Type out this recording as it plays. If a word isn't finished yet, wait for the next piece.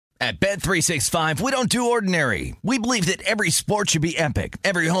At Bet365, we don't do ordinary. We believe that every sport should be epic.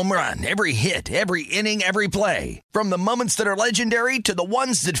 Every home run, every hit, every inning, every play. From the moments that are legendary to the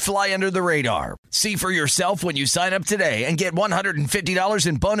ones that fly under the radar. See for yourself when you sign up today and get $150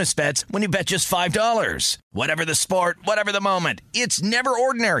 in bonus bets when you bet just $5. Whatever the sport, whatever the moment, it's never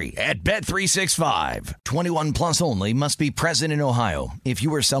ordinary at Bet365. 21 plus only. Must be present in Ohio. If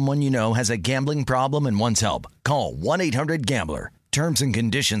you or someone you know has a gambling problem and wants help, call 1-800-GAMBLER. Terms and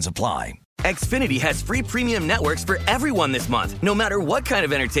conditions apply. Xfinity has free premium networks for everyone this month, no matter what kind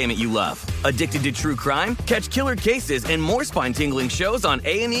of entertainment you love. Addicted to true crime? Catch killer cases and more spine-tingling shows on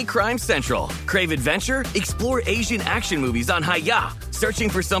A&E Crime Central. Crave adventure? Explore Asian action movies on Hi-YAH.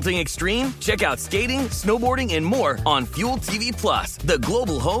 Searching for something extreme? Check out skating, snowboarding, and more on Fuel TV Plus, the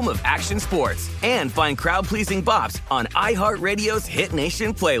global home of action sports. And find crowd-pleasing bops on iHeartRadio's Hit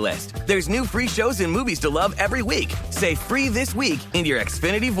Nation playlist. There's new free shows and movies to love every week. Say free this week in your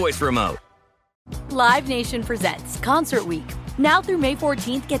Xfinity voice remote. Live Nation presents Concert Week. Now through May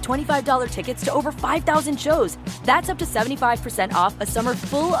 14th, get $25 tickets to over 5,000 shows. That's up to 75% off a summer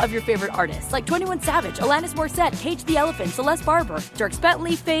full of your favorite artists like 21 Savage, Alanis Morissette, Cage the Elephant, Celeste Barber, Dierks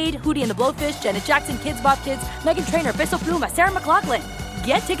Bentley, Fade, Hootie and the Blowfish, Janet Jackson, Kids Bop Kids, Meghan Trainor, Peso Pluma, Sarah McLachlan.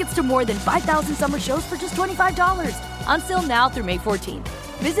 Get tickets to more than 5,000 summer shows for just $25. Until now through May 14th.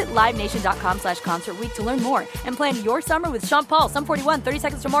 Visit LiveNation.com/Concert Week to learn more and plan your summer with Sean Paul, Sum 41, 30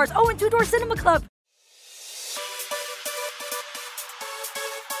 Seconds to Mars, and Two Door Cinema Club.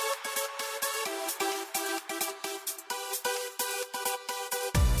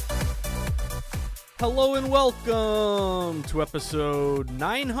 Hello and welcome to episode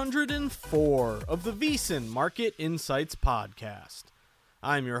 904 of the VSiN Market Insights Podcast.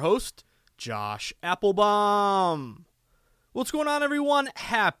 I'm your host, Josh Applebaum. What's going on, everyone?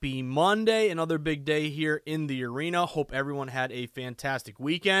 Happy Monday. Another big day here in the arena. Hope everyone had a fantastic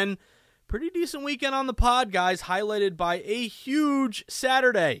weekend. Pretty decent weekend on the pod, guys, highlighted by a huge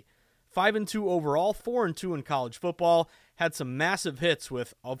Saturday. 5-2 overall, 4-2 in college football. Had some massive hits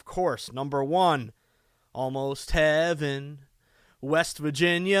with, of course, number one, Almost Heaven, West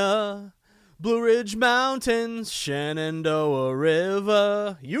Virginia, Blue Ridge Mountains, Shenandoah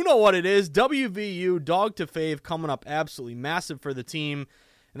River. You know what it is. WVU, dog to fave, coming up absolutely massive for the team.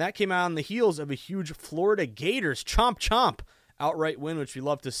 And that came out on the heels of a huge Florida Gators chomp outright win, which we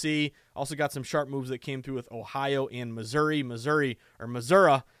love to see. Also got some sharp moves that came through with Ohio and Missouri. Missouri,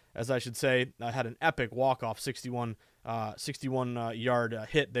 as I should say, had an epic walk-off 61-yard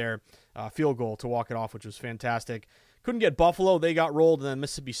hit there, field goal to walk it off, which was fantastic. Couldn't get Buffalo. They got rolled, and then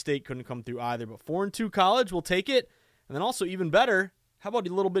Mississippi State couldn't come through either. But 4-2 college, we'll take it. And then also, even better, how about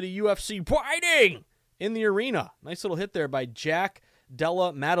a little bit of UFC fighting in the arena? Nice little hit there by Jack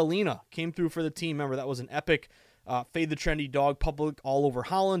Della Maddalena. Came through for the team. Remember, that was an epic fade the trendy dog public all over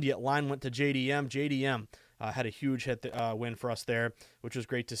Holland, yet line went to JDM. JDM had a huge hit win for us there, which was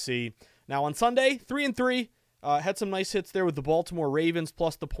great to see. Now on Sunday, 3-3. Had some nice hits there with the Baltimore Ravens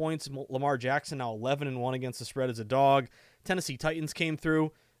plus the points. Lamar Jackson now 11-1 against the spread as a dog. Tennessee Titans came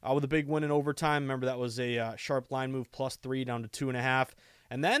through with a big win in overtime. Remember, that was a sharp line move, +3 down to 2.5.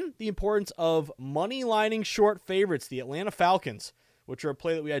 And then the importance of money lining short favorites, the Atlanta Falcons, which are a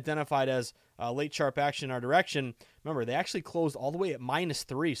play that we identified as late sharp action in our direction. Remember, they actually closed all the way at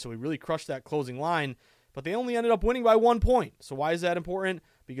 -3, so we really crushed that closing line. But they only ended up winning by 1 point. So why is that important?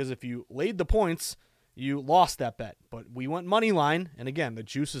 Because if you laid the points, you lost that bet. But we went money line, and again, the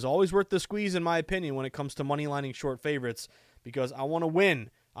juice is always worth the squeeze in my opinion when it comes to money lining short favorites, because I want to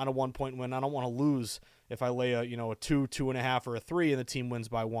win on a 1-point win. I don't want to lose if I lay a 2, 2.5, or a 3 and the team wins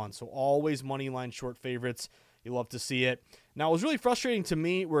by 1. So always money line short favorites. You love to see it. Now, it was really frustrating to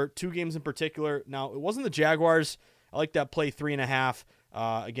me were two games in particular. Now, it wasn't the Jaguars. I like that play 3.5.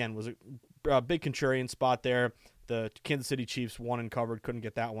 Again, was a big contrarian spot there. The Kansas City Chiefs won and covered, couldn't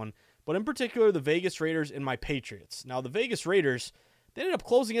get that one. But in particular, the Vegas Raiders and my Patriots. Now, the Vegas Raiders, they ended up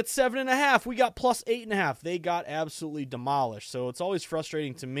closing at 7.5. We got +8.5. They got absolutely demolished. So it's always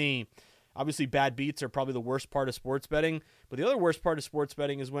frustrating to me. Obviously, bad beats are probably the worst part of sports betting. But the other worst part of sports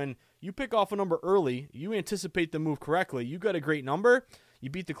betting is when you pick off a number early, you anticipate the move correctly, you got a great number, you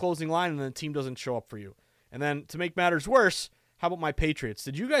beat the closing line, and then the team doesn't show up for you. And then to make matters worse, how about my Patriots?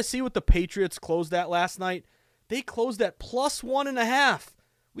 Did you guys see what the Patriots closed at last night? They closed at +1.5.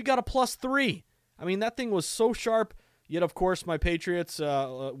 We got a +3. I mean, that thing was so sharp. Yet, of course, my Patriots,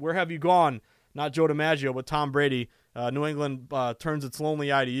 where have you gone? Not Joe DiMaggio, but Tom Brady. New England turns its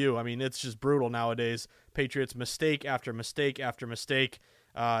lonely eye to you. I mean, it's just brutal nowadays. Patriots mistake after mistake after mistake.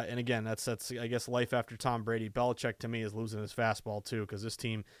 And again, that's I guess life after Tom Brady. Belichick, to me, is losing his fastball, too, because this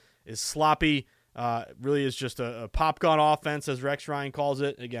team is sloppy. Really is just a pop gun offense, as Rex Ryan calls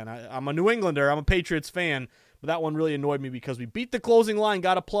it. Again, I'm a New Englander. I'm a Patriots fan, but that one really annoyed me because we beat the closing line,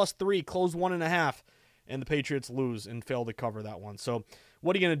 got a +3, closed 1.5, and the Patriots lose and fail to cover that one. So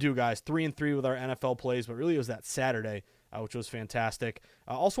what are you going to do, guys? 3-3 with our NFL plays, but really it was that Saturday, which was fantastic.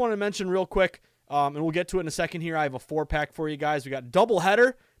 Also want to mention real quick, and we'll get to it in a second here. I have a 4-pack for you guys. We got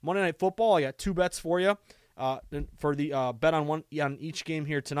doubleheader, Monday Night Football. I got 2 bets for you for the bet on each game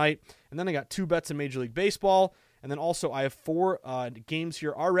here tonight. And then I got 2 bets in Major League Baseball. And then also I have 4 games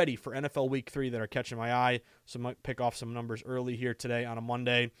here already for NFL Week 3 that are catching my eye. So I might pick off some numbers early here today on a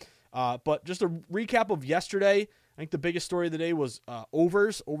Monday. But just a recap of yesterday, I think the biggest story of the day was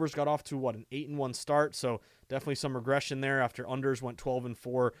overs. Overs got off to, an 8-1 start. So definitely some regression there after unders went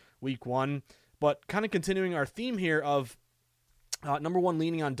 12-4 week 1. But kind of continuing our theme here of number 1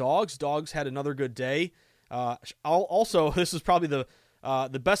 leaning on dogs. Dogs had another good day. Also, this is probably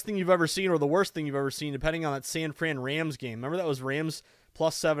the best thing you've ever seen or the worst thing you've ever seen, depending on that San Fran Rams game. Remember that was Rams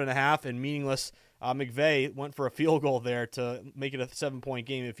plus 7.5 and meaningless. McVay went for a field goal there to make it a 7-point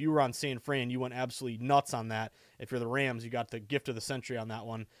game. If you were on San Fran, you went absolutely nuts on that. If you're the Rams, you got the gift of the century on that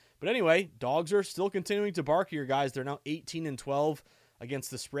one. But anyway, dogs are still continuing to bark here, guys. They're now 18-12 against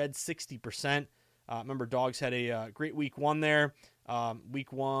the spread, 60%. Remember, dogs had a great week 1 there.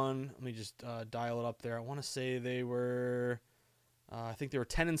 Week 1, let me just dial it up there. I want to say they were, I think they were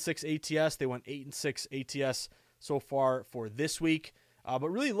 10-6 ATS. They went 8-6 ATS so far for this week. But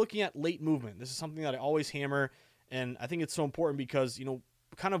really looking at late movement, this is something that I always hammer, and I think it's so important because,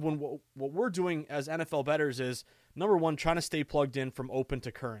 kind of when what we're doing as NFL bettors is, number 1, trying to stay plugged in from open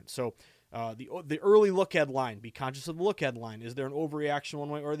to current. So the early look ahead line, be conscious of the look ahead line. Is there an overreaction one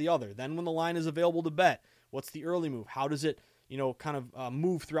way or the other? Then when the line is available to bet, what's the early move? How does it kind of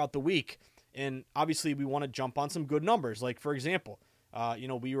move throughout the week? And obviously we want to jump on some good numbers. Like, for example,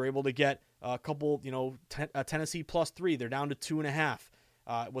 we were able to get a couple, Tennessee +3. They're down to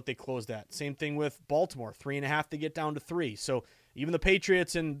 2.5, what they closed at. Same thing with Baltimore, 3.5 to get down to 3. So even the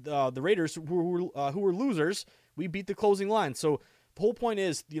Patriots and the Raiders, who were losers, we beat the closing line. So the whole point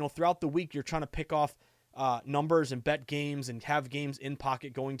is, throughout the week, you're trying to pick off numbers and bet games and have games in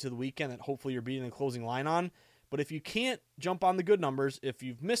pocket going to the weekend that hopefully you're beating the closing line on. But if you can't jump on the good numbers, if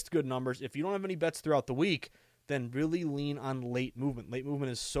you've missed good numbers, if you don't have any bets throughout the week, then really lean on late movement. Late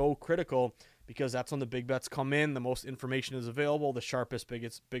movement is so critical because that's when the big bets come in, the most information is available, the sharpest,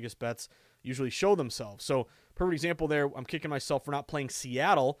 biggest bets usually show themselves. So, perfect example there, I'm kicking myself for not playing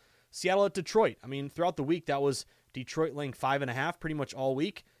Seattle at Detroit. I mean, throughout the week, that was Detroit laying 5.5 pretty much all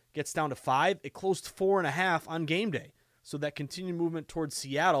week. Gets down to 5. It closed 4.5 on game day. So that continued movement towards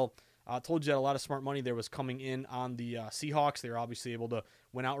Seattle, told you that a lot of smart money there was coming in on the Seahawks. They were obviously able to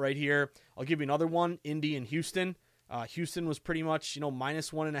win out right here. I'll give you another one, Indy and Houston. Houston was pretty much,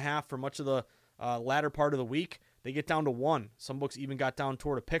 -1.5 for much of the latter part of the week. They get down to 1. Some books even got down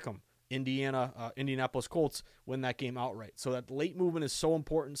toward a pick 'em. Indianapolis Colts win that game outright. So that late movement is so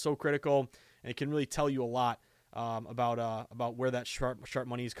important, so critical, and it can really tell you a lot about where that sharp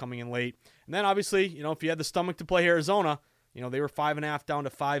money is coming in late. And then obviously, if you had the stomach to play Arizona, they were 5.5 down to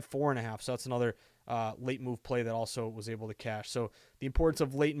 5, 4.5. So that's another late move play that also was able to cash. So the importance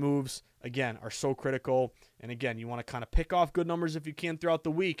of late moves, again, are so critical. And again, you want to kind of pick off good numbers if you can throughout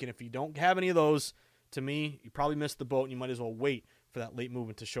the week. And if you don't have any of those, to me, you probably missed the boat and you might as well wait for that late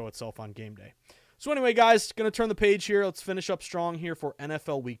movement to show itself on game day. So anyway, guys, going to turn the page here. Let's finish up strong here for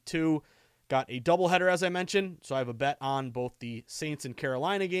NFL Week 2. Got a doubleheader, as I mentioned. So I have a bet on both the Saints and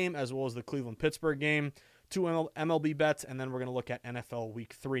Carolina game as well as the Cleveland-Pittsburgh game. 2 MLB bets, and then we're going to look at NFL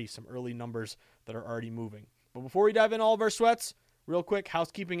Week 3, some early numbers that are already moving. But before we dive in all of our sweats, real quick,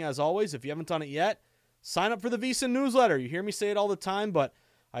 housekeeping as always. If you haven't done it yet, sign up for the VSiN newsletter. You hear me say it all the time, but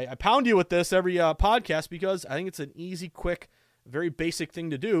I pound you with this every podcast because I think it's an easy, quick, very basic thing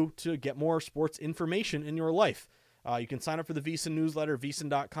to do to get more sports information in your life. You can sign up for the VSiN newsletter,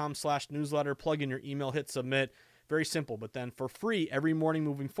 vsin.com/newsletter, plug in your email, hit submit. Very simple. But then for free, every morning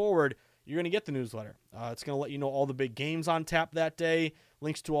moving forward, you're going to get the newsletter. It's going to let you know all the big games on tap that day,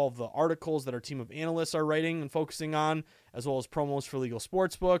 links to all of the articles that our team of analysts are writing and focusing on, as well as promos for legal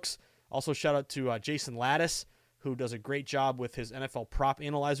sports books. Also, shout out to Jason Lattis, who does a great job with his NFL prop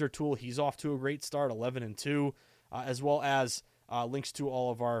analyzer tool. He's off to a great start, 11-2, as well as links to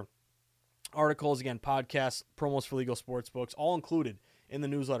all of our articles, again, podcasts, promos for legal sports books, all included in the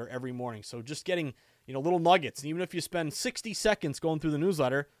newsletter every morning. So just getting little nuggets. And even if you spend 60 seconds going through the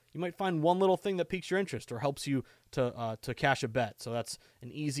newsletter, you might find one little thing that piques your interest or helps you to cash a bet. So that's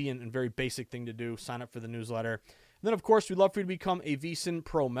an easy and very basic thing to do. Sign up for the newsletter. And then, of course, we'd love for you to become a VSiN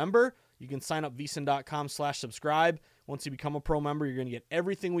Pro member. You can sign up vsin.com/subscribe. Once you become a pro member, you're going to get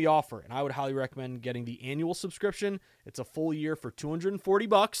everything we offer, and I would highly recommend getting the annual subscription. It's a full year for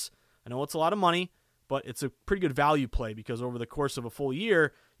 $240. I know it's a lot of money, but it's a pretty good value play because over the course of a full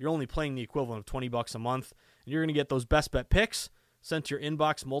year, you're only playing the equivalent of $20 a month, and you're going to get those best bet picks sent to your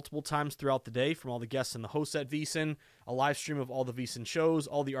inbox multiple times throughout the day from all the guests and the hosts at VSiN, a live stream of all the VSiN shows,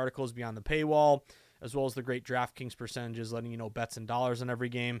 all the articles beyond the paywall, as well as the great DraftKings percentages, letting you know bets and dollars on every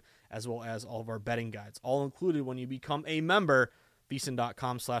game, as well as all of our betting guides, all included when you become a member,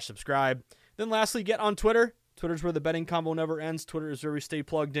 VSiN.com/subscribe. Then lastly, get on Twitter. Twitter's where the betting combo never ends. Twitter is where we stay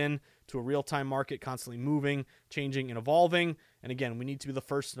plugged in to a real-time market, constantly moving, changing, and evolving. And again, we need to be the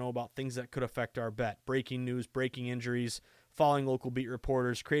first to know about things that could affect our bet. Breaking news, breaking injuries, following local beat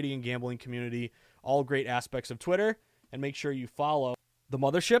reporters, creating a gambling community, all great aspects of Twitter. And make sure you follow the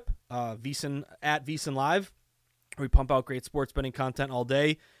mothership, VSiN, at VSiN Live. We pump out great sports betting content all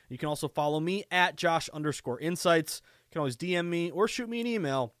day. You can also follow me at Josh_insights. You can always DM me or shoot me an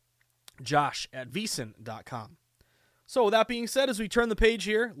email, josh@vsin.com. So with that being said, as we turn the page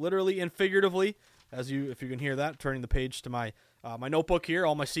here, literally and figuratively, if you can hear that, turning the page to my my notebook here,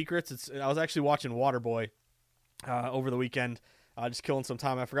 all my secrets. I was actually watching Waterboy over the weekend, just killing some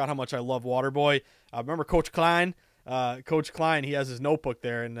time. I forgot how much I love Waterboy. Remember Coach Klein? Coach Klein, he has his notebook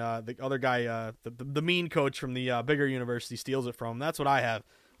there, and the other guy, the mean coach from the bigger university, steals it from him. That's what I have.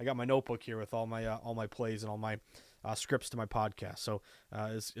 I got my notebook here with all my plays and all my scripts to my podcast. So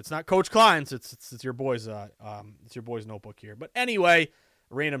it's not Coach Klein's, it's your boy's notebook here. But anyway,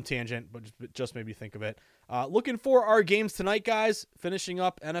 random tangent, but just made me think of it. Looking for our games tonight, guys. Finishing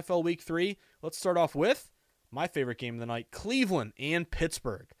up NFL Week 3. Let's start off with my favorite game of the night, Cleveland and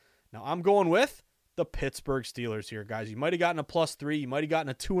Pittsburgh. Now I'm going with the Pittsburgh Steelers here, guys. You might have gotten a +3. You might have gotten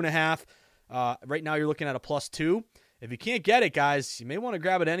a 2.5. Right now you're looking at a +2. If you can't get it, guys, you may want to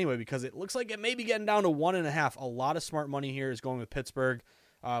grab it anyway because it looks like it may be getting down to 1.5. A lot of smart money here is going with Pittsburgh.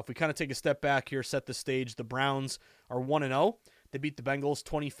 If we kind of take a step back here, set the stage, the Browns are 1-0. They beat the Bengals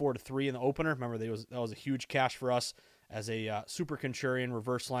 24-3 in the opener. Remember, that was a huge cash for us as a super contrarian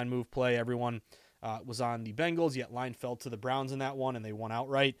reverse line move play. Everyone was on the Bengals, yet line fell to the Browns in that one, and they won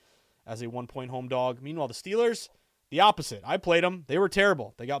outright as a 1-point home dog. Meanwhile, the Steelers, the opposite. I played them. They were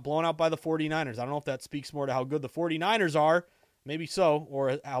terrible. They got blown out by the 49ers. I don't know if that speaks more to how good the 49ers are, maybe so,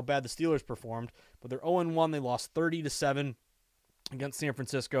 or how bad the Steelers performed. But they're 0-1. They lost 30-7 against San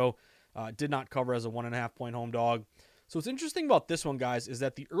Francisco. Did not cover as a 1.5-point home dog. So what's interesting about this one, guys, is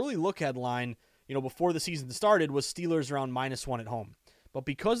that the early look headline, before the season started, was Steelers around -1 at home. But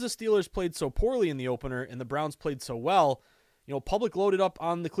because the Steelers played so poorly in the opener and the Browns played so well, public loaded up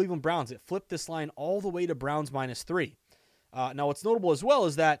on the Cleveland Browns. It flipped this line all the way to Browns -3. Now, what's notable as well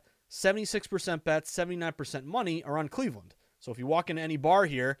is that 76% bets, 79% money are on Cleveland. So if you walk into any bar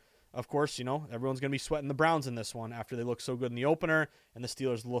here, of course, everyone's going to be sweating the Browns in this one after they look so good in the opener and the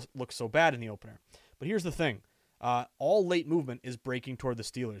Steelers look so bad in the opener. But here's the thing. All late movement is breaking toward the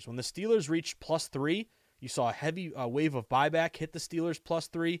Steelers. When the Steelers reached +3, you saw a heavy wave of buyback hit the Steelers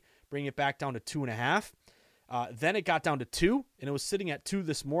 +3, bring it back down to 2.5. Then it got down to 2, and it was sitting at 2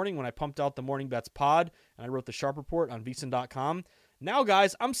 this morning when I pumped out the Morning Bets pod, and I wrote the Sharp Report on VSiN.com. Now,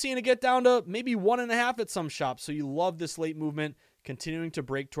 guys, I'm seeing it get down to maybe 1.5 at some shops, so you love this late movement continuing to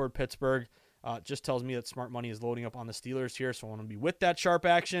break toward Pittsburgh. Just tells me that smart money is loading up on the Steelers here, so I want to be with that sharp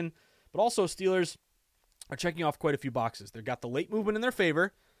action. But also, Steelers are checking off quite a few boxes. They've got the late movement in their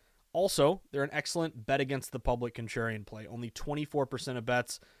favor. Also, they're an excellent bet against the public contrarian play. Only 24% of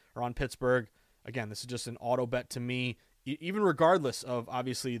bets are on Pittsburgh. Again, this is just an auto bet to me, even regardless of,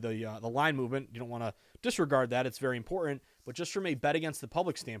 obviously, the line movement. You don't want to disregard that. It's very important. But just from a bet against the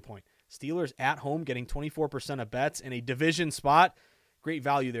public standpoint, Steelers at home getting 24% of bets in a division spot. Great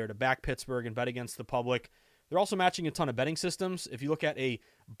value there to back Pittsburgh and bet against the public. They're also matching a ton of betting systems. If you look at a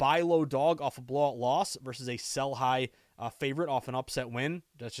buy low dog off a blowout loss versus a sell high favorite off an upset win,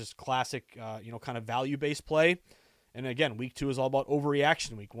 that's just classic, kind of value-based play. And again, week 2 is all about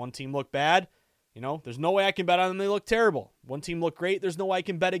overreaction week. One team looked bad. There's no way I can bet on them. They look terrible. One team looked great. There's no way I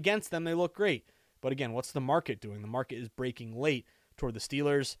can bet against them. They look great. But again, what's the market doing? The market is breaking late toward the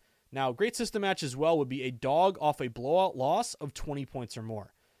Steelers. Now, great system match as well would be a dog off a blowout loss of 20 points or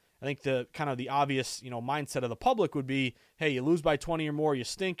more. I think the kind of the obvious, mindset of the public would be, hey, you lose by 20 or more, you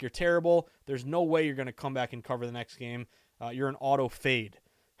stink, you're terrible. There's no way you're going to come back and cover the next game. You're an auto fade.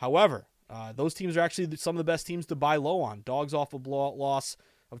 However, those teams are actually some of the best teams to buy low on. Dogs off a blowout loss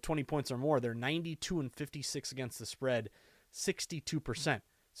of 20 points or more. They're 92-56 against the spread, 62%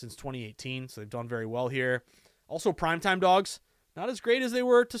 since 2018. So they've done very well here. Also, primetime dogs, not as great as they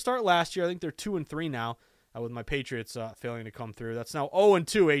were to start last year. I think they're 2-3 now, with my Patriots failing to come through. That's now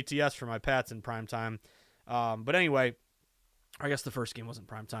 0-2 ATS for my Pats in primetime. But anyway, I guess the first game wasn't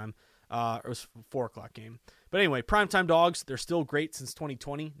primetime. It was a 4 o'clock game. But anyway, primetime dogs, they're still great since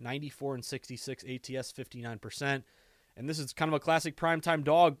 2020. 94 and 66 ATS, 59%. And this is kind of a classic primetime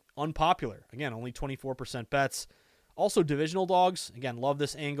dog, unpopular. Again, only 24% bets. Also, divisional dogs. Again, love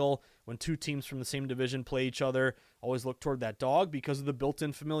this angle. When two teams from the same division play each other, always look toward that dog because of the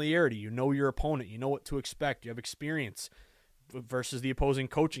built-in familiarity. You know your opponent. You know what to expect. You have experience versus the opposing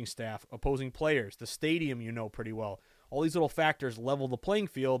coaching staff, opposing players, the stadium you know pretty well. All these little factors level the playing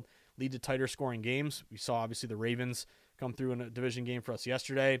field, lead to tighter scoring games. We saw, obviously, the Ravens come through in a division game for us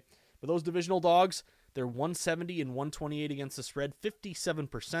yesterday. But those divisional dogs, they're 170 and 128 against the spread,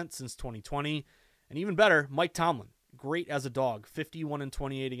 57% since 2020. And even better, Mike Tomlin, great as a dog, 51 and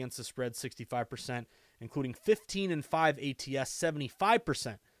 28 against the spread, 65%, including 15 and 5 ATS,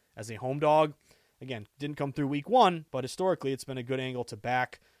 75% as a home dog. Again, didn't come through week 1, but historically it's been a good angle to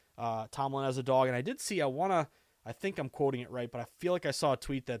back Tomlin as a dog. And I did see, I think I'm quoting it right, but I feel like I saw a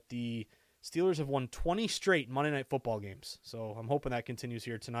tweet that the Steelers have won 20 straight Monday Night Football games. So I'm hoping that continues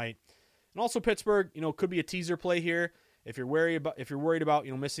here tonight. And also Pittsburgh, could be a teaser play here. If you're worried about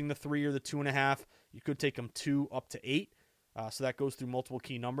missing the 3 or the 2.5, you could take them 2 up to 8. So that goes through multiple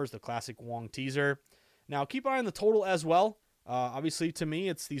key numbers, the classic Wong teaser. Now keep an eye on the total as well. Obviously, to me,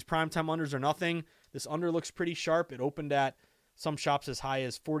 it's these primetime unders are nothing. This under looks pretty sharp. It opened at some shops as high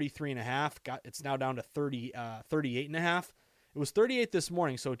as 43.5. It's now down to 38.5. It was 38 this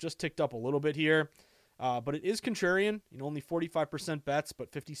morning, so it just ticked up a little bit here. But it is contrarian. Only 45% bets,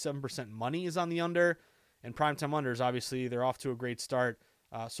 but 57% money is on the under. And primetime unders, obviously, they're off to a great start.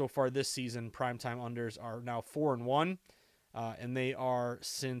 So far this season, primetime unders are now 4-1. And they are,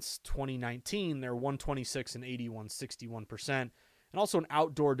 since 2019, they're 126 and 81, 61%. And also an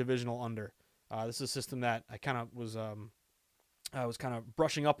outdoor divisional under. This is a system that I kind of was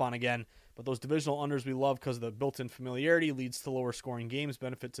brushing up on again. But those divisional unders we love because the built-in familiarity leads to lower scoring games,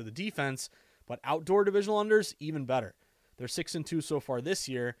 benefit to the defense. But outdoor divisional unders, even better. They're 6-2 so far this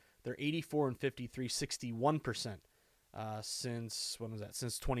year. They're 84 and 53, 61% since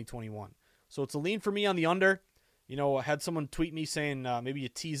 2021. So it's a lean for me on the under. I had someone tweet me saying maybe you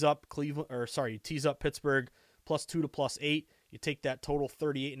tease up Pittsburgh +2 to +8. You take that total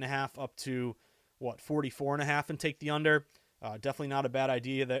 38.5 up to 44.5 and take the under. Definitely not a bad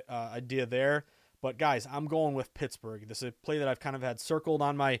idea there. But guys, I'm going with Pittsburgh. This is a play that I've kind of had circled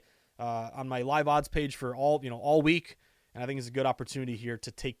on my live odds page for all week, and I think it's a good opportunity here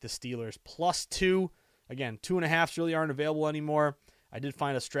to take the Steelers +2. Again, 2.5s really aren't available anymore. I did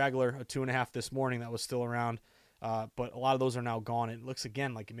find a straggler, a 2.5 this morning that was still around. But a lot of those are now gone. It looks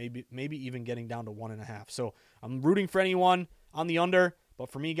again like maybe even getting down to 1.5. So I'm rooting for anyone on the under. But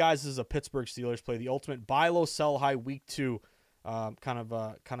for me, guys, this is a Pittsburgh Steelers play, the ultimate buy low, sell high week 2 kind of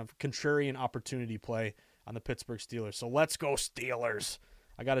contrarian opportunity play on the Pittsburgh Steelers. So let's go Steelers.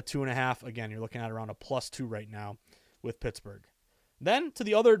 I got a 2.5. Again, you're looking at around a +2 right now with Pittsburgh. Then to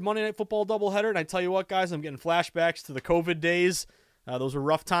the other Monday Night Football doubleheader. And I tell you what, guys, I'm getting flashbacks to the COVID days. Those were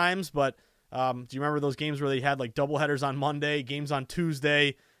rough times, but do you remember those games where they had like doubleheaders on Monday, games on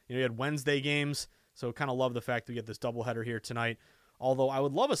Tuesday? You had Wednesday games. So kind of love the fact that we get this doubleheader here tonight. Although I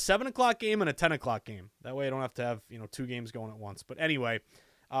would love a 7 o'clock game and a 10 o'clock game. That way I don't have to have 2 games going at once. But anyway,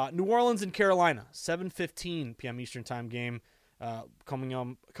 New Orleans and Carolina, 7:15 p.m. Eastern time game, coming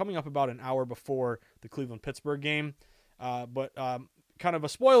up about an hour before the Cleveland-Pittsburgh game. But kind of a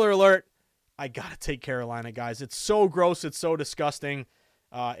spoiler alert, I got to take Carolina, guys. It's so gross. It's so disgusting.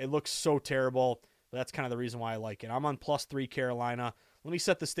 It looks so terrible. But that's kind of the reason why I like it. I'm on +3 Carolina. Let me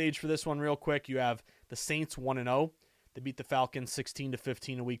set the stage for this one real quick. You have the Saints 1-0. They beat the Falcons 16-15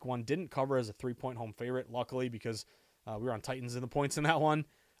 in week 1. Didn't cover as a 3-point home favorite, luckily, because we were on Titans in the points in that one.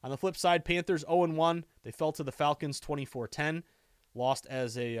 On the flip side, Panthers 0-1. They fell to the Falcons 24-10. Lost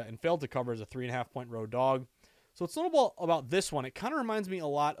and failed to cover as a 3.5-point road dog. So what's notable about this one, it kind of reminds me a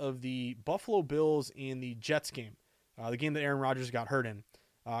lot of the Buffalo Bills and the Jets game, the game that Aaron Rodgers got hurt in.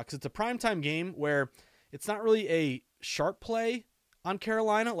 Because it's a primetime game where it's not really a sharp play on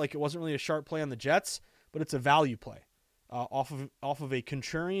Carolina, like it wasn't really a sharp play on the Jets, but it's a value play off of a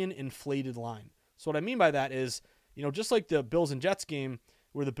contrarian inflated line. So what I mean by that is, just like the Bills and Jets game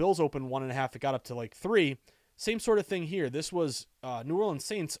where the Bills opened 1.5, it got up to like 3. Same sort of thing here. This was New Orleans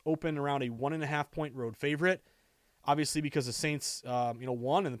Saints open around a 1.5-point road favorite. Obviously, because the Saints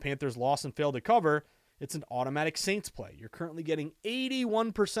won and the Panthers lost and failed to cover, it's an automatic Saints play. You're currently getting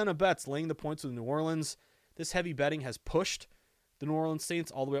 81% of bets laying the points with New Orleans. This heavy betting has pushed the New Orleans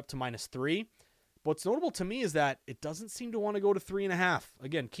Saints all the way up to -3. What's notable to me is that it doesn't seem to want to go to 3.5.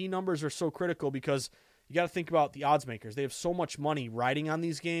 Again, key numbers are so critical because you got to think about the odds makers. They have so much money riding on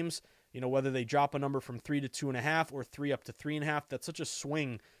these games. whether they drop a number from 3 to 2.5 or 3 up to 3.5, that's such a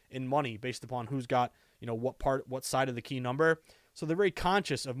swing in money based upon who's got, what side of the key number. So they're very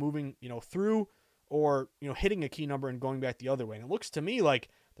conscious of moving, through or, hitting a key number and going back the other way. And it looks to me like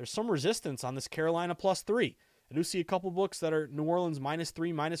there's some resistance on this Carolina +3. I do see a couple books that are New Orleans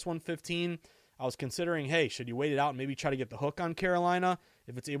 -3, -115. I was considering, hey, should you wait it out and maybe try to get the hook on Carolina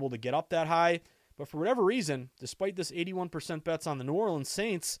if it's able to get up that high? But for whatever reason, despite this 81% bets on the New Orleans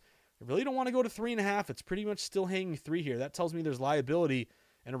Saints, I really don't want to go to 3.5. It's pretty much still hanging 3 here. That tells me there's liability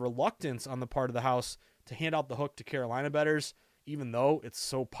and a reluctance on the part of the house to hand out the hook to Carolina bettors, even though it's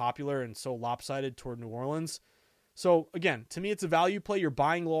so popular and so lopsided toward New Orleans. So again, to me, it's a value play. You're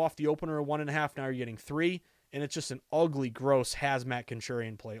buying low off the opener of 1.5. Now you're getting 3, and it's just an ugly, gross hazmat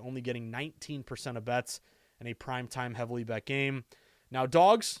contrarian play, only getting 19% of bets in a primetime heavily bet game. Now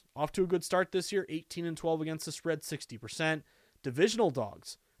dogs, off to a good start this year, 18-12 against the spread, 60%. Divisional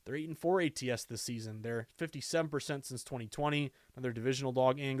dogs, they're 8-4 ATS this season. They're 57% since 2020, another divisional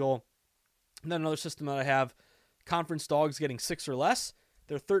dog angle. And then another system that I have, conference dogs getting 6 or less.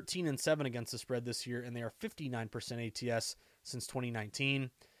 They're 13-7 against the spread this year, and they are 59% ATS since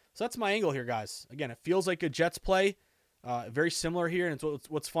 2019. So that's my angle here, guys. Again, it feels like a Jets play, very similar here. And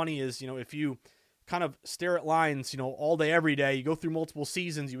what's funny is, if you kind of stare at lines, all day, every day, you go through multiple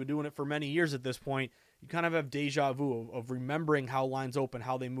seasons, you've been doing it for many years at this point, you kind of have deja vu of remembering how lines open,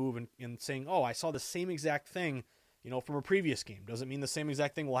 how they move, and saying, oh, I saw the same exact thing, from a previous game. Doesn't mean the same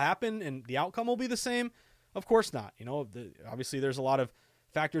exact thing will happen and the outcome will be the same. Of course not. Obviously there's a lot of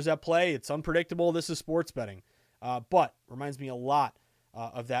factors at play. It's unpredictable. This is sports betting. But reminds me a lot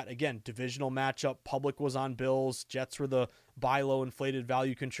of that. Again, divisional matchup. Public was on Bills. Jets were the buy low inflated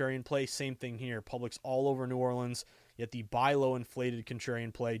value contrarian play. Same thing here. Public's all over New Orleans. Yet the buy low inflated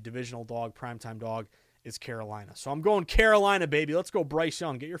contrarian play, divisional dog, primetime dog, is Carolina. So I'm going Carolina, baby. Let's go Bryce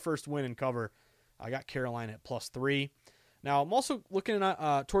Young. Get your first win and cover. I got Carolina at +3. Now I'm also looking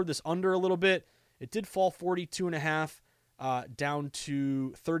toward this under a little bit. It did fall 42.5 down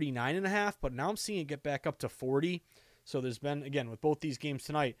to 39.5, but now I'm seeing it get back up to 40. So there's been, again, with both these games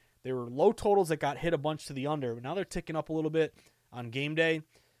tonight, they were low totals that got hit a bunch to the under, but now they're ticking up a little bit on game day.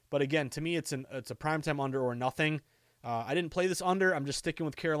 But again, to me, it's a primetime under or nothing. I didn't play this under. I'm just sticking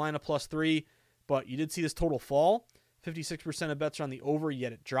with Carolina +3, but you did see this total fall. 56% of bets are on the over,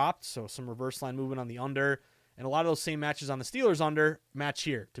 yet it dropped. So some reverse line movement on the under. And a lot of those same matches on the Steelers under match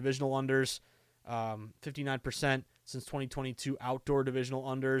here. Divisional unders, 59% since 2022. Outdoor divisional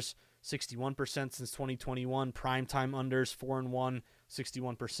unders, 61% since 2021. Primetime unders, 4-1,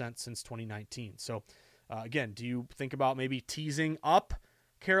 61% since 2019. So, again, do you think about maybe teasing up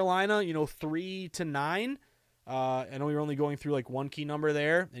Carolina, 3 to 9? I know you're only going through like one key number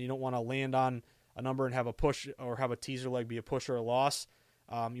there, and you don't want to land on a number and have a push or have a teaser leg be a push or a loss.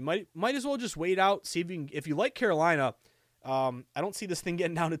 You might as well just wait out, see if you like Carolina. I don't see this thing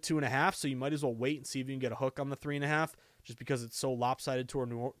getting down to 2.5, so you might as well wait and see if you can get a hook on the 3.5, just because it's so lopsided toward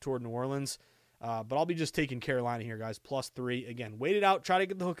New Orleans. But I'll be just taking Carolina here, guys, +3. Again, wait it out, try to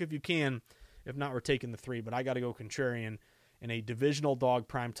get the hook if you can. If not, we're taking the 3, but I got to go contrarian in a divisional dog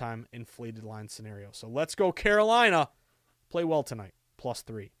primetime inflated line scenario. So let's go Carolina. Play well tonight,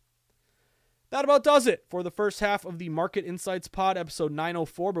 +3. That about does it for the first half of the Market Insights Pod, episode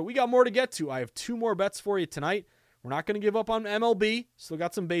 904. But we got more to get to. I have 2 more bets for you tonight. We're not going to give up on MLB. Still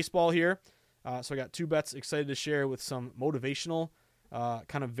got some baseball here. So I got 2 bets excited to share with some motivational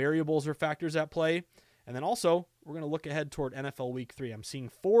kind of variables or factors at play. And then also, we're going to look ahead toward NFL Week 3. I'm seeing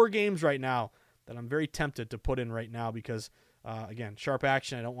 4 games right now that I'm very tempted to put in right now because, again, sharp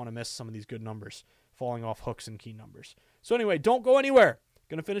action. I don't want to miss some of these good numbers falling off hooks and key numbers. So anyway, don't go anywhere.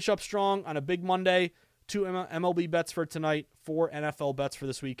 Going to finish up strong on a big Monday. 2 MLB bets for tonight, 4 NFL bets for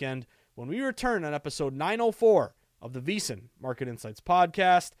this weekend. When we return on episode 904 of the VSiN Market Insights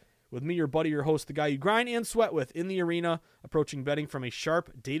Podcast, with me, your buddy, your host, the guy you grind and sweat with in the arena, approaching betting from a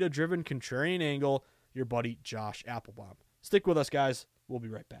sharp, data-driven, contrarian angle, your buddy, Josh Applebaum. Stick with us, guys. We'll be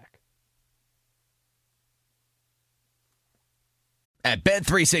right back. At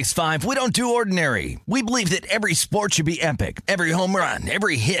Bet365, we don't do ordinary. We believe that every sport should be epic. Every home run,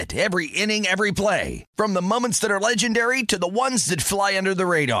 every hit, every inning, every play. From the moments that are legendary to the ones that fly under the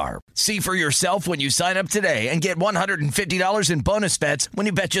radar. See for yourself when you sign up today and get $150 in bonus bets when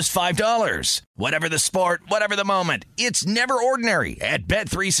you bet just $5. Whatever the sport, whatever the moment, it's never ordinary at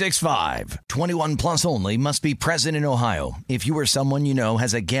Bet365. 21 plus only. Must be present in Ohio. If you or someone you know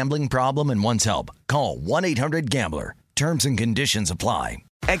has a gambling problem and wants help, call 1-800-GAMBLER. Terms and conditions apply.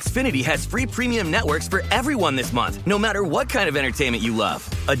 Xfinity has free premium networks for everyone this month, no matter what kind of entertainment you love.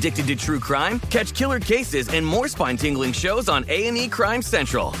 Addicted to true crime? Catch killer cases and more spine-tingling shows on A&E Crime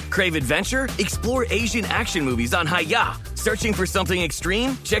Central. Crave adventure? Explore Asian action movies on Hi-Ya. Searching for something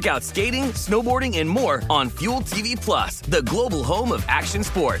extreme? Check out skating, snowboarding, and more on Fuel TV Plus, the global home of action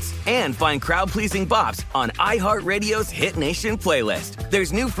sports. And find crowd-pleasing bops on iHeartRadio's Hit Nation playlist.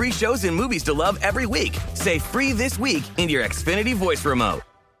 There's new free shows and movies to love every week. Say free this week in your Xfinity voice remote.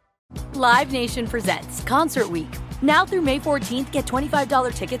 Live Nation presents Concert Week. Now through May 14th, get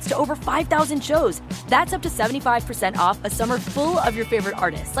 $25 tickets to over 5,000 shows. That's up to 75% off a summer full of your favorite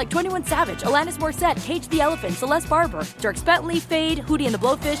artists like 21 Savage, Alanis Morissette, Cage the Elephant, Celeste Barber, Dierks Bentley, Fade, Hootie and the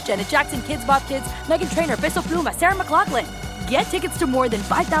Blowfish, Janet Jackson, Kids Bop Kids, Meghan Trainor, Bissell Pluma, Sarah McLachlan. Get tickets to more than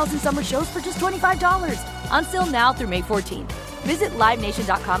 5,000 summer shows for just $25. On sale now through May 14th. Visit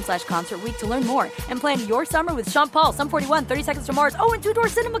LiveNation.com/Concert Week to learn more and plan your summer with Sean Paul, Sum 41, 30 Seconds to Mars, and Two Door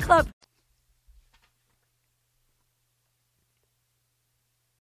Cinema Club.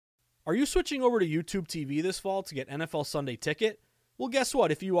 Are you switching over to YouTube TV this fall to get NFL Sunday Ticket? Well, guess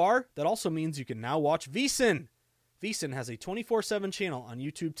what? If you are, that also means you can now watch VSiN. VSiN has a 24/7 channel on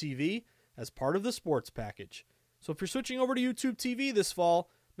YouTube TV as part of the sports package. So if you're switching over to YouTube TV this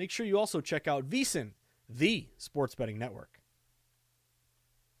fall, make sure you also check out VSiN, the sports betting network.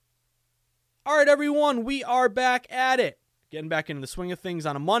 All right, everyone, we are back at it. Getting back into the swing of things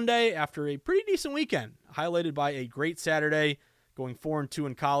on a Monday after a pretty decent weekend, highlighted by a great Saturday, going 4-2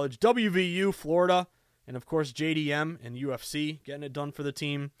 in college, WVU, Florida, and of course JDM and UFC getting it done for the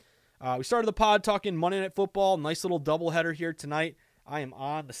team. We started the pod talking Monday Night Football, nice little doubleheader here tonight. I am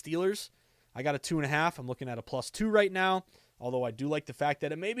on the Steelers. I got a 2.5. I'm looking at a +2 right now, although I do like the fact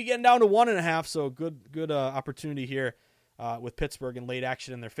that it may be getting down to 1.5, so good opportunity here with Pittsburgh and late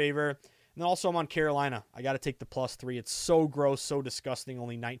action in their favor. And then also I'm on Carolina. I got to take the +3. It's so gross, so disgusting,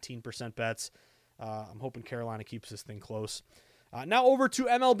 only 19% bets. I'm hoping Carolina keeps this thing close. Now over to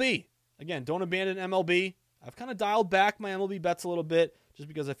MLB. Again, don't abandon MLB. I've kind of dialed back my MLB bets a little bit just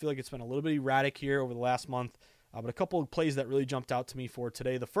because I feel like it's been a little bit erratic here over the last month. But a couple of plays that really jumped out to me for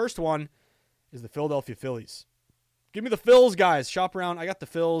today. The first one is the Philadelphia Phillies. Give me the Phils, guys. Shop around. I got the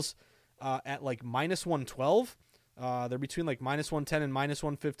Phils at like -112. They're between like -110 and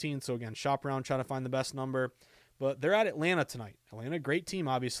 -115. So again, shop around, try to find the best number. But they're at Atlanta tonight. Atlanta, great team,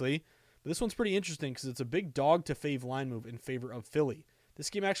 obviously. But this one's pretty interesting because it's a big dog to fave line move in favor of Philly. This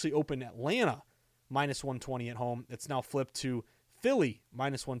game actually opened Atlanta -120 at home. It's now flipped to Philly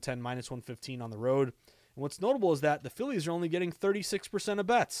 -110, -115 on the road. And what's notable is that the Phillies are only getting 36% of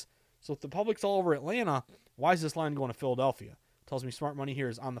bets. So if the public's all over Atlanta, why is this line going to Philadelphia? Tells me smart money here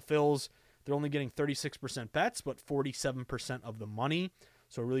is on the Phils. They're only getting 36% bets, but 47% of the money.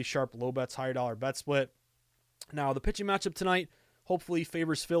 So a really sharp low bets, higher dollar bet split. Now the pitching matchup tonight hopefully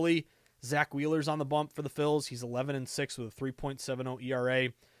favors Philly. Zach Wheeler's on the bump for the Phils. He's 11-6 with a 3.70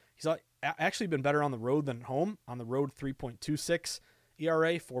 ERA. He's actually been better on the road than at home. On the road, 3.26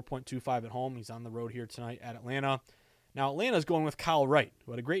 ERA, 4.25 at home. He's on the road here tonight at Atlanta. Now, Atlanta's going with Kyle Wright,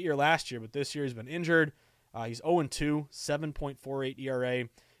 who had a great year last year, but this year he's been injured. He's 0-2, 7.48 ERA.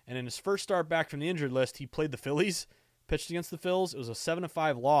 And in his first start back from the injured list, he played the Phillies, pitched against the Phils. It was a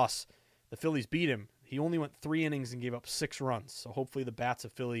 7-5 loss. The Phillies beat him. He only went 3 innings and gave up 6 runs. So hopefully the bats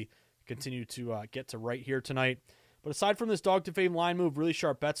of Philly continue to get to right here tonight. But aside from this dog to fame line move, really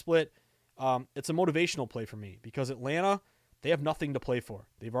sharp bet split, it's a motivational play for me because Atlanta, they have nothing to play for.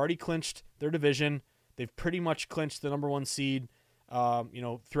 They've already clinched their division. They've pretty much clinched the number 1 seed,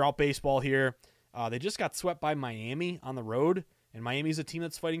 throughout baseball here. They just got swept by Miami on the road, and Miami's a team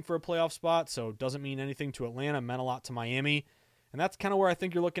that's fighting for a playoff spot, so it doesn't mean anything to Atlanta. It meant a lot to Miami, and that's kind of where I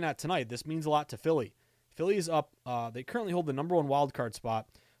think you're looking at tonight. This means a lot to Philly. Philly is up. They currently hold the number 1 wild card spot.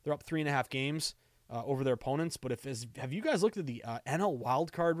 They're up 3.5 games over their opponents. But have you guys looked at the NL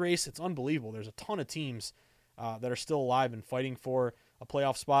wildcard race? It's unbelievable. There's a ton of teams that are still alive and fighting for a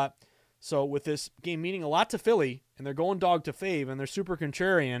playoff spot. So with this game meaning a lot to Philly, and they're going dog to fave, and they're super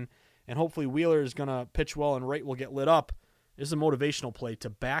contrarian, and hopefully Wheeler is going to pitch well and Wright will get lit up, this is a motivational play to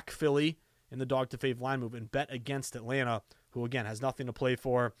back Philly in the dog to fave line move and bet against Atlanta, who, again, has nothing to play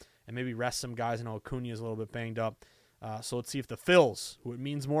for, and maybe rest some guys. I know Acuna is a little bit banged up. So let's see if the Phils, who it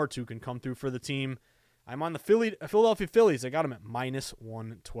means more to, can come through for the team. I'm on the Philadelphia Phillies. I got them at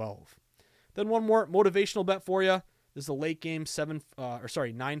 -112. Then one more motivational bet for you. This is a late game,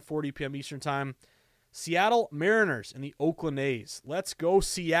 9:40 p.m. Eastern time. Seattle Mariners and the Oakland A's. Let's go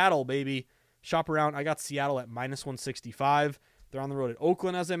Seattle, baby. Shop around. I got Seattle at -165. They're on the road at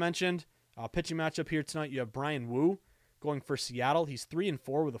Oakland, as I mentioned. Pitching matchup here tonight, you have Brian Wu going for Seattle. He's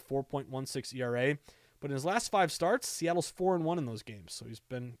 3-4 with a 4.16 ERA. But in his last 5 starts, Seattle's 4-1 in those games. So he's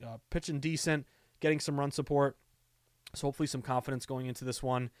been pitching decent, getting some run support. So hopefully some confidence going into this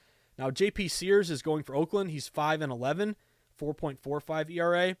one. Now J.P. Sears is going for Oakland. He's 5-11, 4.45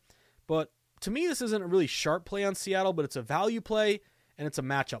 ERA. But to me, this isn't a really sharp play on Seattle, but it's a value play and it's a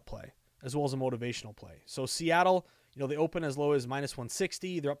matchup play as well as a motivational play. So Seattle, they open as low as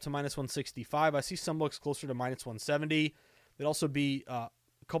 -160. They're up to -165. I see some books closer to -170. There'd also be a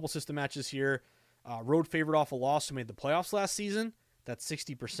couple system matches here. Road favorite off a loss who made the playoffs last season. That's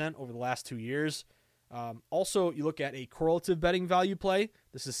 60% over the last 2 years. Also, you look at a correlative betting value play.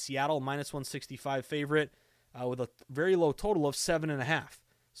 This is Seattle -165 favorite with a very low total of 7.5.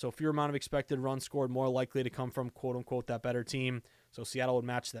 So fewer amount of expected runs scored, more likely to come from quote unquote that better team. So Seattle would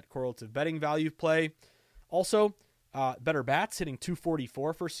match that correlative betting value play. Also, better bats hitting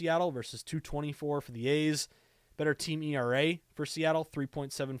 244 for Seattle versus 224 for the A's. Better team ERA for Seattle,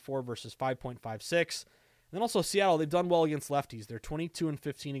 3.74 versus 5.56. And then also Seattle, they've done well against lefties. They're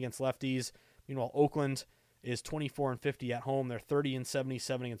 22-15 against lefties. Meanwhile, Oakland is 24-50 at home. They're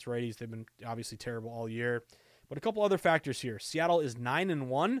 30-77 against righties. They've been obviously terrible all year. But a couple other factors here. Seattle is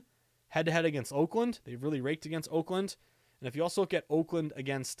 9-1 head-to-head against Oakland. They've really raked against Oakland. And if you also look at Oakland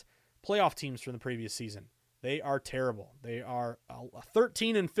against playoff teams from the previous season, they are terrible. They are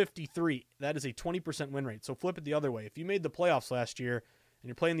 13-53. That is a 20% win rate. So flip it the other way. If you made the playoffs last year and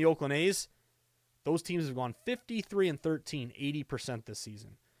you're playing the Oakland A's, those teams have gone 53-13, 80% this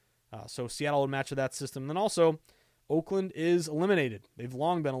season. So Seattle would match with that system. Then also, Oakland is eliminated. They've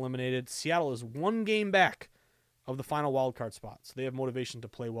long been eliminated. Seattle is 1 game back of the final wildcard spot. So they have motivation to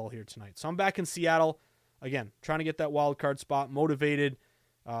play well here tonight. So I'm back in Seattle. Again, trying to get that wildcard spot, motivated.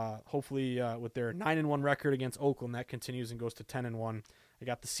 Hopefully with their 9-1 record against Oakland, that continues and goes to 10-1. I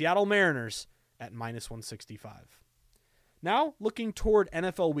got the Seattle Mariners at -165. Now, looking toward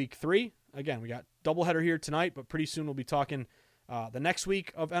NFL Week 3. Again, we got doubleheader here tonight, but pretty soon we'll be talking the next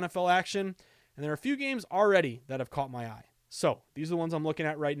week of NFL action. And there are a few games already that have caught my eye. So these are the ones I'm looking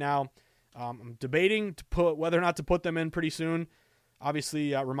at right now. I'm debating whether or not to put them in pretty soon.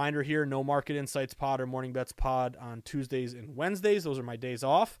 Obviously, reminder here, no Market Insights pod or Morning Bets pod on Tuesdays and Wednesdays. Those are my days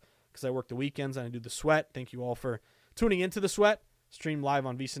off because I work the weekends and I do the Sweat. Thank you all for tuning into the Sweat. Stream live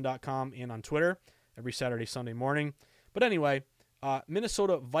on VSiN.com and on Twitter every Saturday, Sunday morning. But anyway,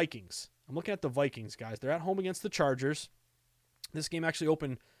 Minnesota Vikings. I'm looking at the Vikings, guys. They're at home against the Chargers. This game actually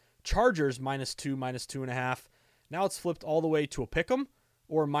opened Chargers -2, -2.5. Now it's flipped all the way to a pick'em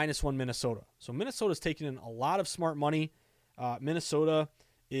or -1 Minnesota. So Minnesota's taking in a lot of smart money. Minnesota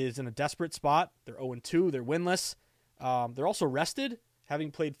is in a desperate spot. They're 0-2. They're winless. They're also rested,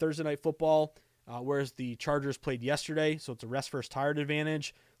 having played Thursday Night Football, whereas the Chargers played yesterday. So it's a rest versus tired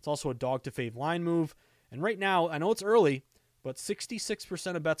advantage. It's also a dog to fave line move. And right now, I know it's early, but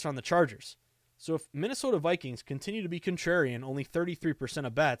 66% of bets are on the Chargers. So if Minnesota Vikings continue to be contrarian, only 33%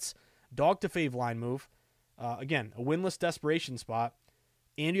 of bets, dog to fave line move, again, a winless desperation spot,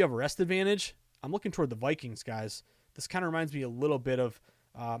 and you have a rest advantage, I'm looking toward the Vikings, guys. This kind of reminds me a little bit of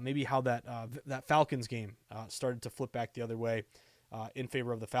maybe how that Falcons game started to flip back the other way in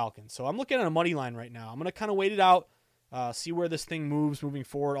favor of the Falcons. So I'm looking at a money line right now. I'm going to kind of wait it out, see where this thing moves moving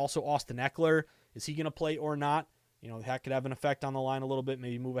forward. Also, Austin Eckler, is he going to play or not? That could have an effect on the line a little bit,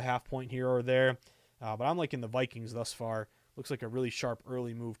 maybe move a half point here or there. But I'm liking the Vikings thus far. Looks like a really sharp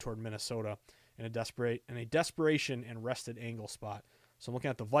early move toward Minnesota in a desperation and rested angle spot. So I'm looking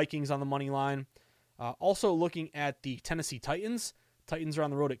at the Vikings on the money line. Also looking at the Tennessee Titans. Titans are on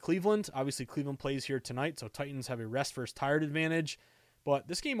the road at Cleveland. Obviously, Cleveland plays here tonight, so Titans have a rest versus tired advantage. But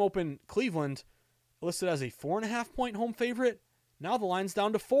this game opened Cleveland listed as a 4.5 point home favorite. Now the line's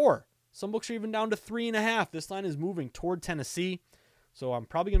down to 4. Some books are even down to 3.5. This line is moving toward Tennessee. So I'm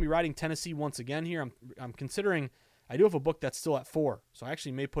probably going to be riding Tennessee once again here. I'm considering, I do have a book that's still at 4. So I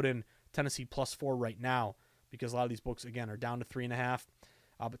actually may put in Tennessee +4 right now because a lot of these books, again, are down to 3.5.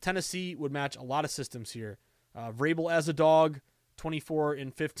 But Tennessee would match a lot of systems here. Vrabel as a dog,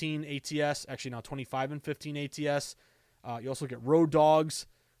 24-15 ATS. Actually, now 25-15 ATS. You also look at road dogs.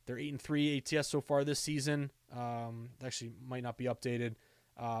 They're 8-3 ATS so far this season. Actually, might not be updated.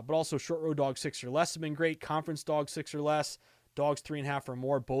 But also short road dogs 6 or less have been great. Conference dogs 6 or less. Dogs 3.5 or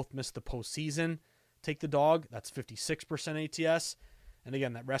more both missed the postseason. Take the dog. That's 56% ATS. And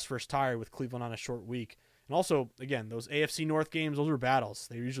again, that rest versus tired with Cleveland on a short week. And also, again, those AFC North games, those were battles.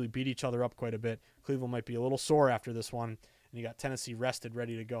 They usually beat each other up quite a bit. Cleveland might be a little sore after this one. And you got Tennessee rested,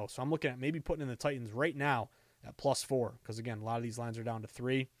 ready to go. So I'm looking at maybe putting in the Titans right now at +4. Because, again, a lot of these lines are down to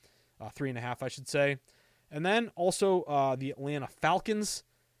 3.5, I should say. And then also the Atlanta Falcons.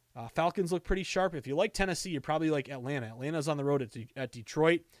 Falcons look pretty sharp. If you like Tennessee, you probably like Atlanta. Atlanta's on the road at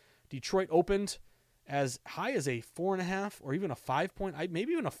Detroit. Detroit opened as high as a 4.5 or even a 5 point,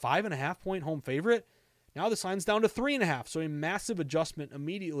 maybe even a 5.5 point home favorite. Now this line's down to 3.5. So a massive adjustment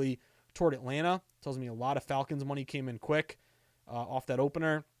immediately toward Atlanta. Tells me a lot of Falcons money came in quick off that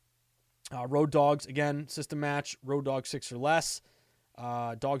opener. Road dogs, again, system match. Road dogs 6 or less.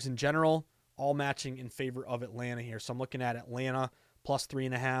 Dogs in general, all matching in favor of Atlanta here. So I'm looking at Atlanta plus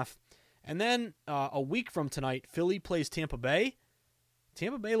 3.5. And then a week from tonight, Philly plays Tampa Bay.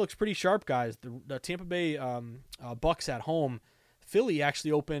 Tampa Bay looks pretty sharp, guys. The Tampa Bay Bucks at home. Philly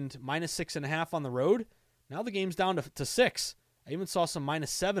actually opened minus 6.5 on the road. Now the game's down to 6. I even saw some minus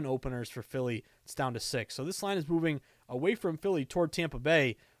 7 openers for Philly. It's down to 6. So this line is moving away from Philly toward Tampa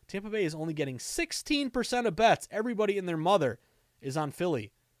Bay. Tampa Bay is only getting 16% of bets. Everybody and their mother is on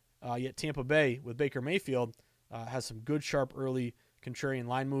Philly. Yet Tampa Bay, with Baker Mayfield, has some good, sharp, early contrarian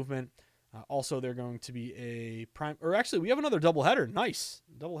line movement. Also, they're going to be a prime... Or actually, we have another doubleheader. Nice.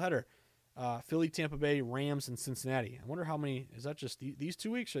 Doubleheader. Philly, Tampa Bay, Rams, and Cincinnati. I wonder how many... Is that just these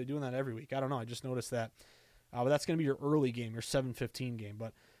 2 weeks? Or are they doing that every week? I don't know. I just noticed that. But that's going to be your early game, your 7:15 game.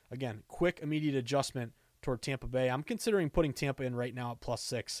 But again, quick, immediate adjustment toward Tampa Bay. I'm considering putting Tampa in right now at plus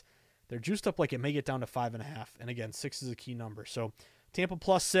 6. They're juiced up like it may get down to 5.5. And again, 6 is a key number. So Tampa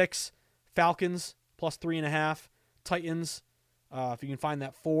plus 6, Falcons plus 3.5, Titans, if you can find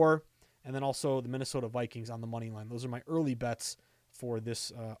that 4, and then also the Minnesota Vikings on the money line. Those are my early bets for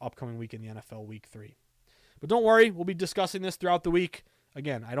this upcoming week in the NFL Week 3. But don't worry, we'll be discussing this throughout the week.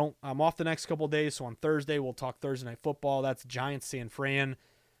 Again, I'm off the next couple of days, so on Thursday we'll talk Thursday Night Football. That's Giants San Fran. It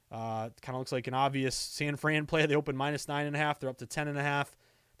kind of looks like an obvious San Fran play. They opened minus 9.5. They're up to 10.5.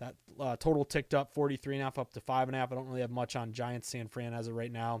 That total ticked up 43.5 up to 5.5. I don't really have much on Giants San Fran as of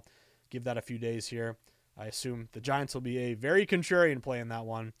right now. Give that a few days here. I assume the Giants will be a very contrarian play in that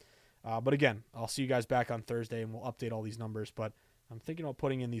one. But again, I'll see you guys back on Thursday, and we'll update all these numbers. But I'm thinking about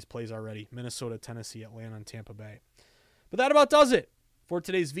putting in these plays already. Minnesota, Tennessee, Atlanta, and Tampa Bay. But that about does it for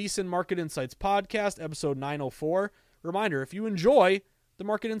today's VSiN Market Insights podcast, episode 904. Reminder, if you enjoy the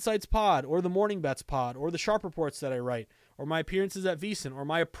Market Insights pod or the Morning Bets pod or the Sharp Reports that I write or my appearances at VSiN or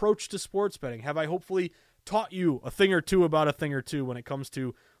my approach to sports betting, have I hopefully taught you a thing or two about a thing or two when it comes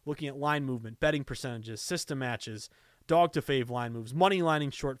to looking at line movement, betting percentages, system matches, dog to fave line moves, money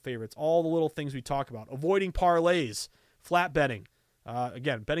lining short favorites, all the little things we talk about, avoiding parlays, flat betting,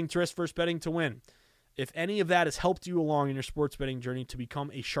 again, betting to risk versus betting to win. If any of that has helped you along in your sports betting journey to become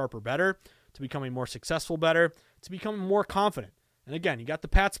a sharper bettor, to become a more successful bettor, to become more confident. And again, you got the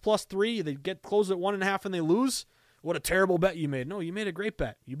Pats plus 3, they get closed at 1.5 and they lose. What a terrible bet you made. No, you made a great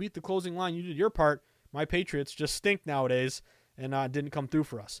bet. You beat the closing line. You did your part. My Patriots just stink nowadays and didn't come through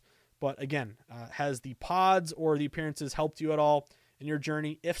for us. But again, has the pods or the appearances helped you at all in your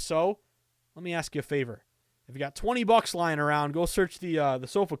journey? If so, let me ask you a favor. If you got $20 lying around, go search the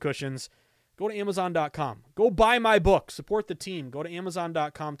sofa cushions. Go to Amazon.com. Go buy my book. Support the team. Go to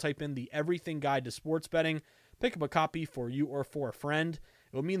Amazon.com. Type in the Everything Guide to Sports Betting. Pick up a copy for you or for a friend.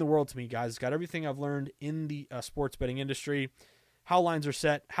 It will mean the world to me, guys. It's got everything I've learned in the sports betting industry. How lines are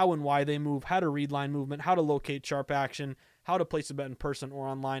set, how and why they move, how to read line movement, how to locate sharp action, how to place a bet in person or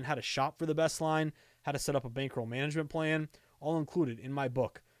online, how to shop for the best line, how to set up a bankroll management plan, all included in my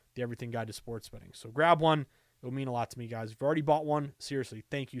book, The Everything Guide to Sports Betting. So grab one. It will mean a lot to me, guys. If you've already bought one, seriously,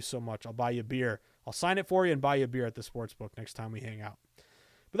 thank you so much. I'll buy you a beer. I'll sign it for you and buy you a beer at the sports book next time we hang out.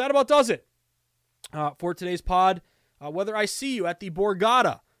 But that about does it for today's pod. Whether I see you at the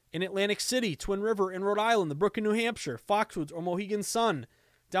Borgata in Atlantic City, Twin River in Rhode Island, the Brook in New Hampshire, Foxwoods or Mohegan Sun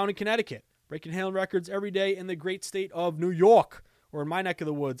down in Connecticut, breaking handle records every day in the great state of New York, or in my neck of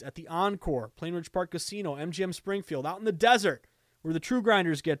the woods at the Encore, Plainridge Park Casino, MGM Springfield, out in the desert where the true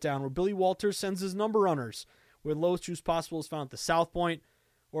grinders get down, where Billy Walters sends his number runners, where the lowest juice possible is found at the South Point,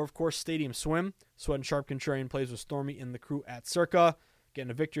 or of course Stadium Swim. Sweat and Sharp Contrarian plays with Stormy and the crew at Circa,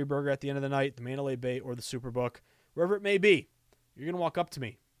 getting a victory burger at the end of the night, the Mandalay Bay or the Superbook, wherever it may be. You're going to walk up to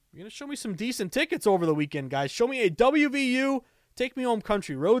me. You're going to show me some decent tickets over the weekend, guys. Show me a WVU, Take Me Home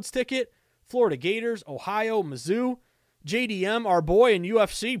Country Roads ticket, Florida Gators, Ohio, Mizzou, JDM, our boy in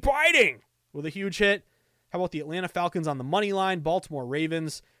UFC, biting with a huge hit. How about the Atlanta Falcons on the money line, Baltimore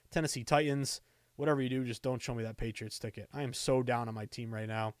Ravens, Tennessee Titans. Whatever you do, just don't show me that Patriots ticket. I am so down on my team right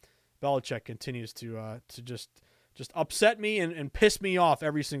now. Belichick continues to just upset me and piss me off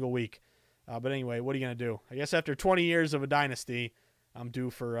every single week. But anyway, what are you going to do? I guess after 20 years of a dynasty, I'm due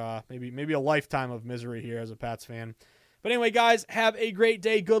for maybe a lifetime of misery here as a Pats fan. But anyway, guys, have a great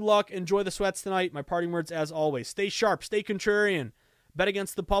day. Good luck. Enjoy the sweats tonight. My parting words, as always, stay sharp, stay contrarian, bet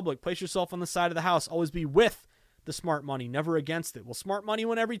against the public, place yourself on the side of the house, always be with the smart money, never against it. Will smart money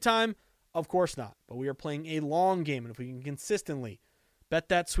win every time? Of course not. But we are playing a long game, and if we can consistently Bet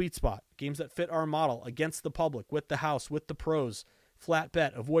that sweet spot. Games that fit our model, against the public, with the house, with the pros. Flat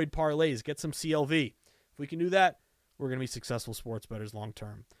bet. Avoid parlays. Get some CLV. If we can do that, we're going to be successful sports bettors long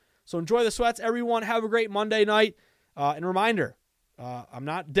term. So enjoy the sweats, everyone. Have a great Monday night. And reminder, I'm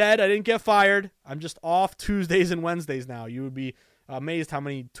not dead. I didn't get fired. I'm just off Tuesdays and Wednesdays now. You would be amazed how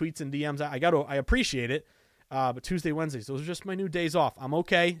many tweets and DMs I appreciate it. But Tuesday, Wednesdays, those are just my new days off. I'm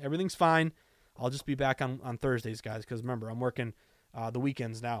okay. Everything's fine. I'll just be back on Thursdays, guys, because remember, I'm working the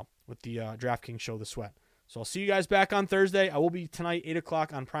weekends now with the DraftKings show, The Sweat. So I'll see you guys back on Thursday. I will be tonight, 8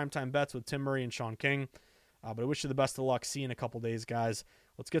 o'clock on Primetime Bets with Tim Murray and Sean King. But I wish you the best of luck. See you in a couple days, guys.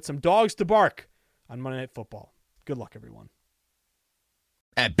 Let's get some dogs to bark on Monday Night Football. Good luck, everyone.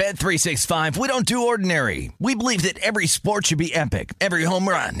 At Bet365, we don't do ordinary. We believe that every sport should be epic. Every home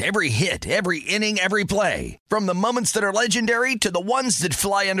run, every hit, every inning, every play. From the moments that are legendary to the ones that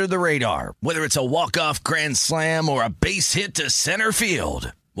fly under the radar. Whether it's a walk-off grand slam or a base hit to center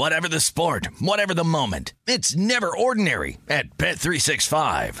field. Whatever the sport, whatever the moment. It's never ordinary at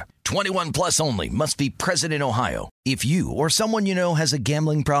Bet365. 21 plus only. Must be present in Ohio. If you or someone you know has a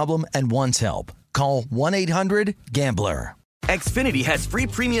gambling problem and wants help, call 1-800-GAMBLER. Xfinity has free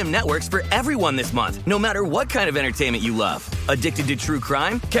premium networks for everyone this month, no matter what kind of entertainment you love. Addicted to true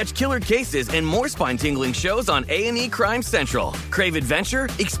crime? Catch killer cases and more spine-tingling shows on A&E Crime Central. Crave adventure?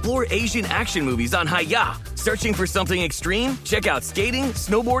 Explore Asian action movies on Hi-Ya. Searching for something extreme? Check out skating,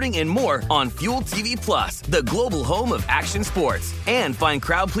 snowboarding, and more on Fuel TV Plus, the global home of action sports. And find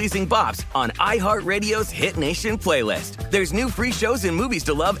crowd-pleasing bops on iHeartRadio's Hit Nation playlist. There's new free shows and movies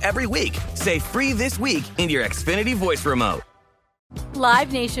to love every week. Say free this week in your Xfinity voice remote.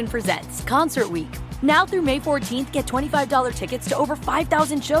 Live Nation presents Concert Week. Now through May 14th, get $25 tickets to over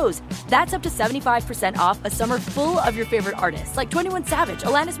 5,000 shows. That's up to 75% off a summer full of your favorite artists like 21 Savage,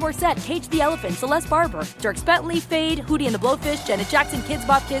 Alanis Morissette, Cage the Elephant, Celeste Barber, Dierks Bentley, Fade, Hootie and the Blowfish, Janet Jackson, Kids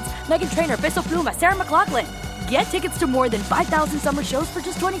Bop Kids, Meghan Trainor, Peso Pluma, Sarah McLachlan. Get tickets to more than 5,000 summer shows for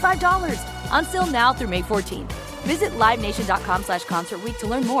just $25. Until now through May 14th. Visit LiveNation.com/Concert Week to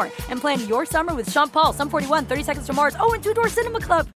learn more and plan your summer with Sean Paul, Sum 41, 30 Seconds to Mars, and Two Door Cinema Club.